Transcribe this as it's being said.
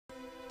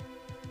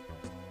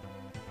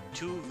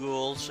2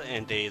 ghouls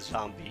and a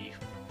zombie.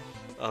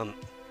 Um,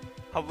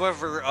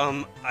 However,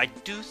 I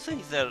do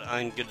think that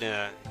I'm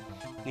gonna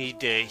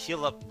need to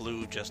heal up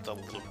Blue just a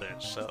little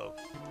bit, so...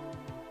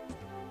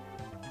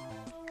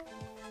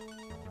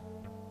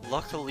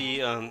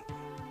 Luckily, I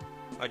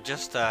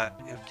just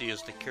have to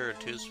use the Cure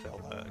 2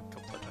 spell a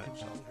couple of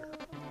times on her.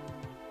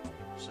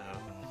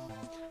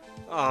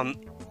 So,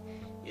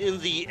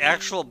 in the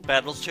actual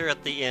battles here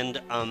at the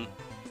end,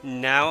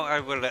 now I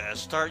will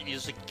start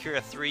using Cure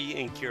 3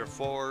 and Cure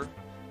 4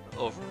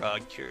 over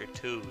Cure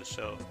 2,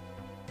 so...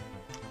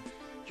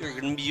 You're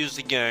going to be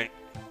using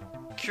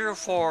Cure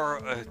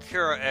 4,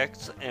 Cure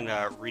X, and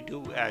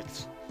Renew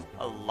X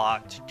a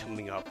lot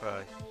coming up.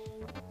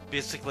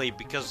 Basically,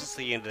 because it's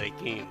the end of the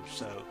game,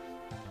 so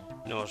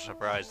no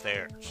surprise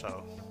there.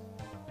 So,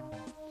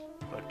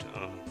 but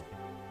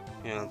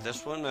you know,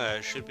 this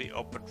one should be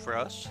open for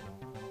us.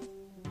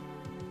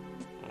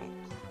 Oh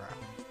crap!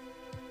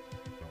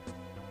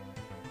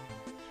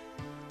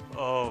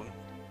 Oh,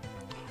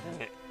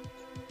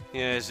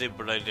 yeah, I see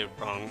what I did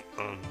wrong.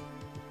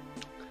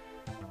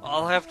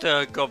 I'll have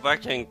to go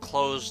back and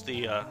close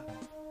the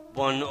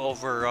one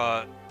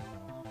over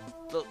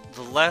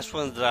the last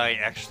one that I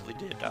actually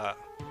did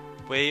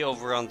way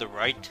over on the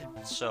right.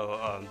 So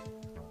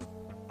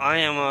I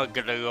am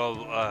gonna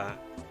go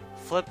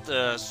flip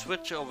the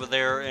switch over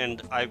there,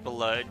 and I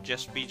will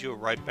just meet you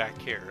right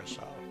back here.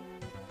 So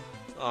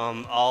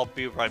I'll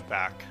be right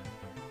back.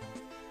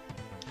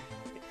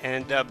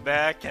 And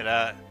back at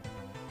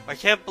I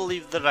can't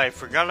believe that I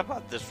forgot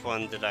about this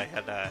one that I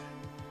had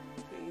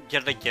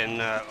yet again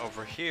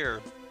over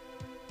here.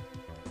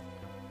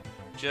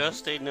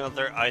 Just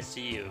another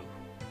ICU.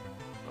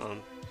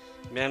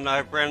 Man,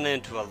 I ran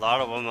into a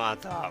lot of them on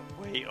the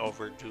way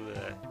over to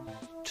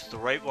the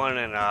right one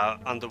and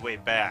on the way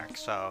back.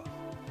 So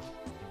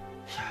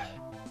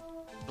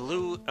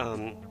Blue,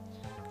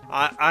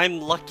 I'm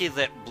lucky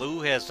that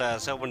Blue has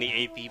so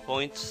many AP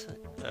points,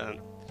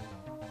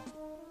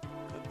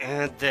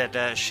 and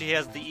that she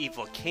has the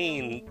evil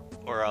cane,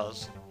 or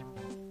else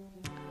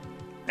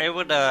I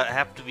would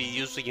have to be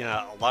using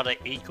a lot of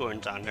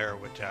acorns on her,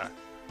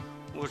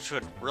 which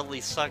would really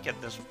suck at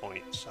this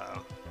point. So,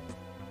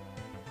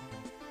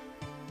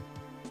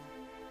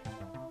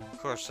 of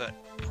course, I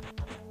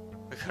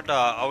could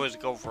always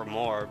go for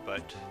more,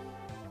 but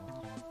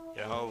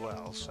yeah, oh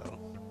well. So,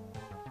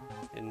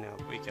 and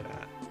we can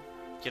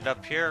get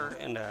up here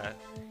and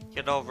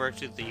get over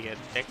to the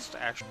next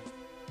action.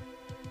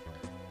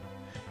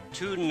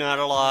 2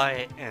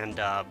 Nautilus and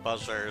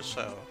Buzzer.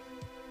 So,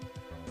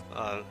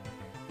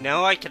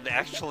 now I can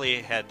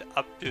actually head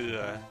up to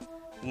the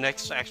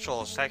next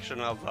actual section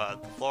of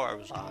the floor I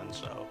was on,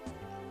 so...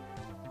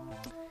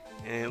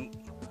 And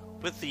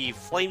with the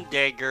Flame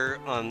Dagger,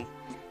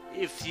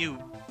 if you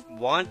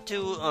want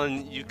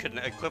to, you can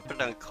equip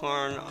it on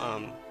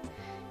Karn.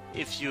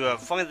 If you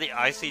find the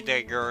Icy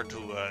Dagger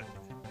to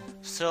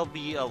still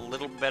be a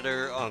little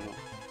better,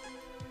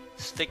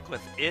 stick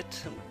with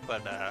it,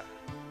 but I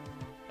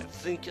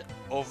think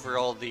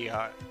overall the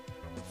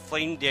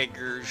Flame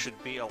Dagger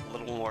should be a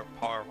little more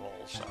powerful,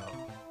 so...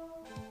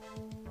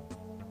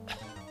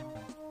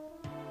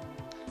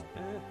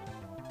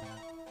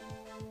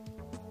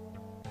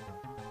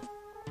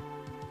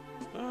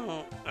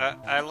 Oh,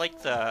 I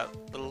like the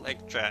little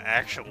extra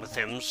action with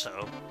him,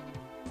 so...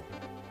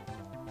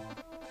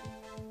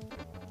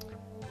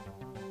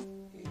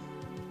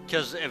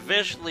 Because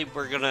eventually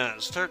we're gonna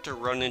start to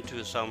run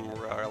into some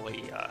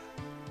really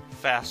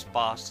fast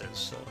bosses,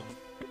 so...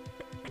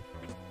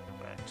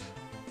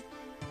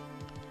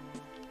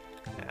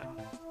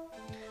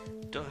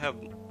 Don't have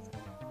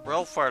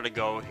real far to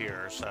go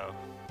here, so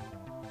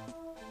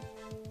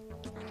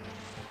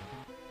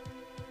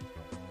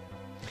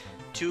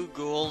 2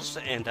 ghouls,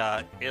 and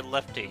it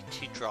left a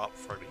T-drop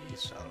for me.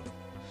 So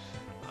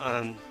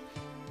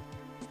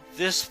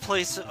this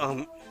place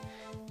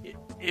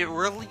it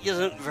really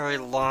isn't very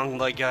long,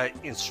 like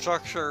in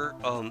structure.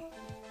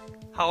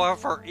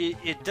 However,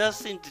 it does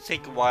seem to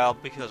take a while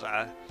because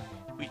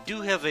we do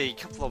have a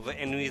couple of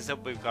enemies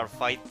that we've got to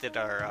fight that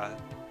are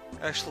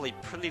actually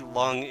pretty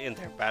long in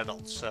their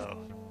battles, so...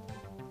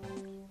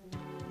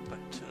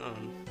 But,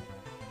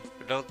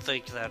 I don't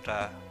think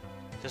that,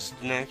 this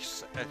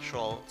next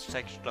actual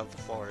section of the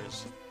floor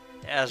is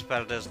as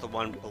bad as the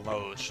one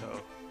below, so...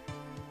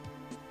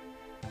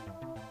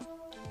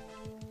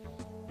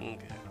 Okay.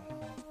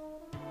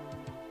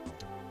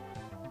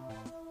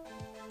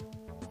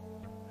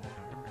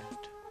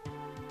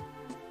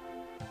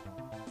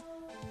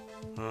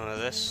 Alright.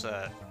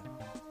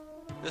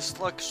 This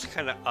looks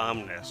kind of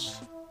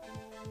ominous.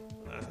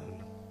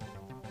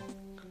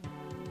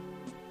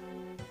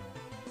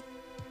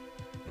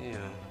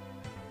 Yeah,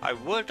 I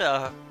would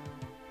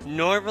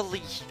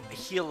normally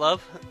heal up.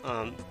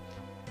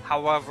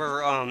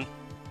 However,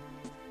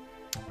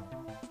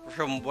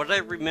 from what I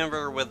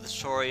remember with the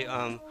story,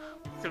 we're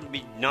gonna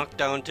be knocked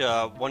down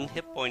to 1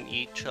 hit point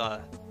each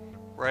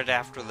right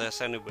after this,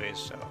 anyway.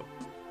 So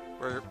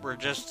we're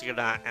just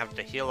gonna have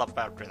to heal up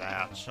after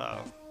that. So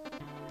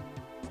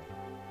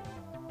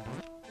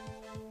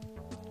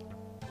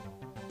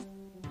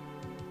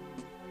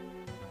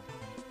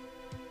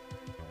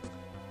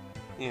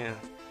Yeah.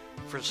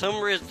 For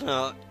some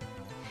reason,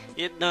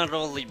 it not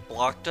only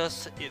blocked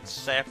us, it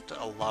sapped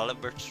a lot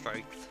of our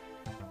strength.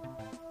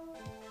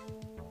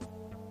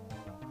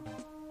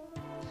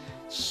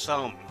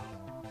 Some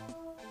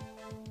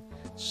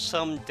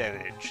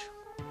damage.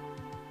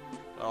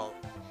 Well,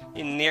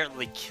 it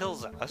nearly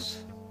kills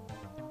us.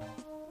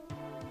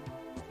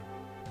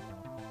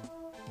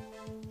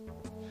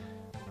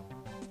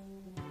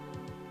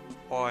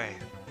 Boy,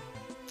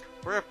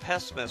 we're a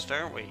pessimist,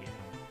 aren't we?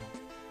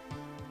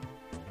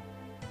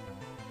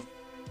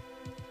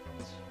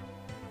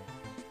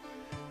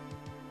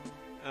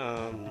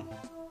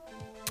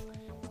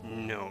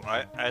 No,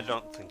 I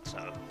don't think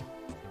so.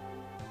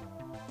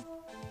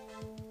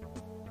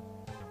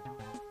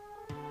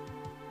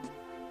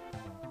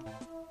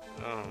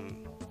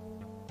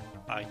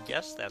 I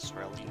guess that's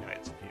really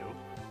nice of you.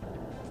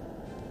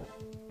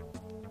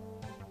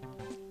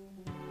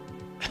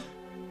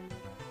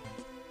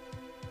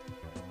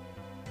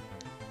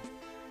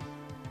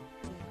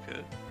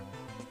 Okay.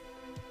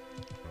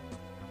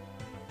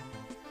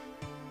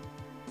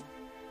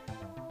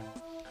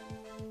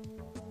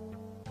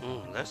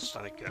 That's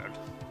not good.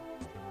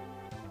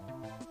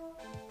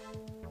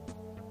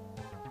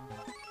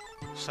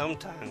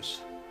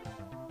 Sometimes.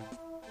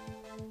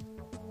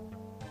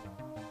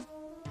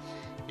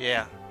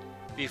 Yeah.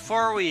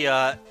 Before we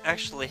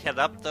actually head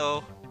up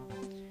though,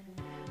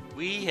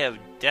 we have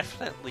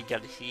definitely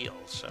got to heal,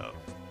 so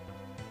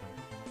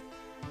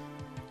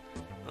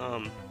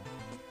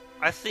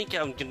I think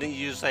I'm gonna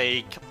use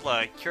a couple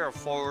of Cura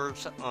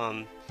 4s,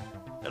 and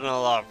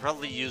I'll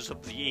probably use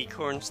up the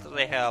acorns that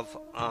I have.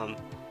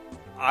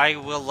 I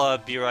will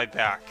be right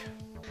back.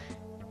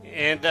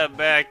 And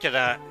back,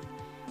 and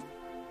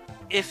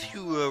if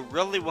you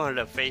really wanted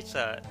to face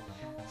the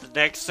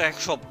next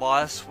actual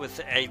boss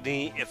with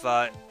Agni,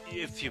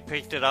 if you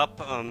picked it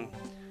up,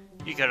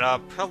 you could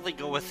probably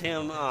go with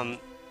him.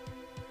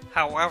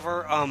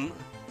 However,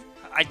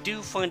 I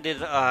do find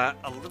it a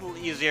little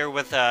easier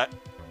with the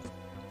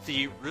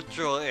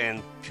Ritual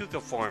and Puka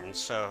forms.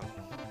 So,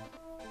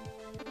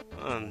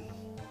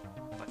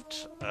 let's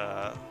keep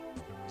going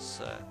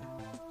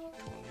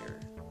here.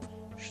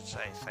 I should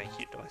say thank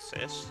you to my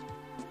sis.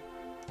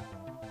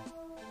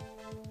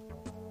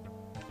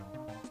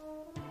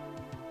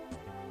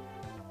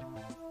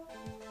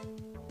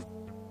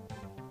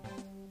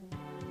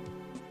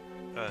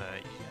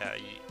 Yeah,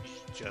 you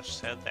just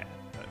said that,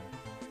 but...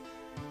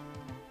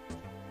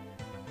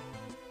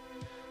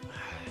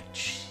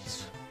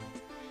 Jeez.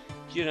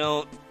 You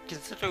know,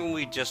 considering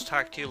we just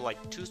talked to you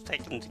like 2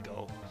 seconds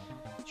ago,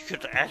 you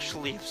could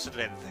actually have said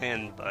it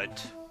then,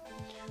 but...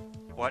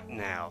 What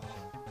now?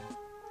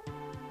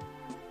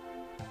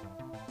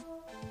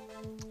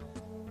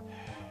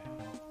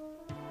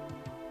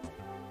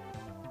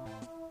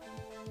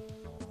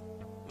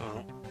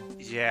 Well,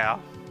 yeah.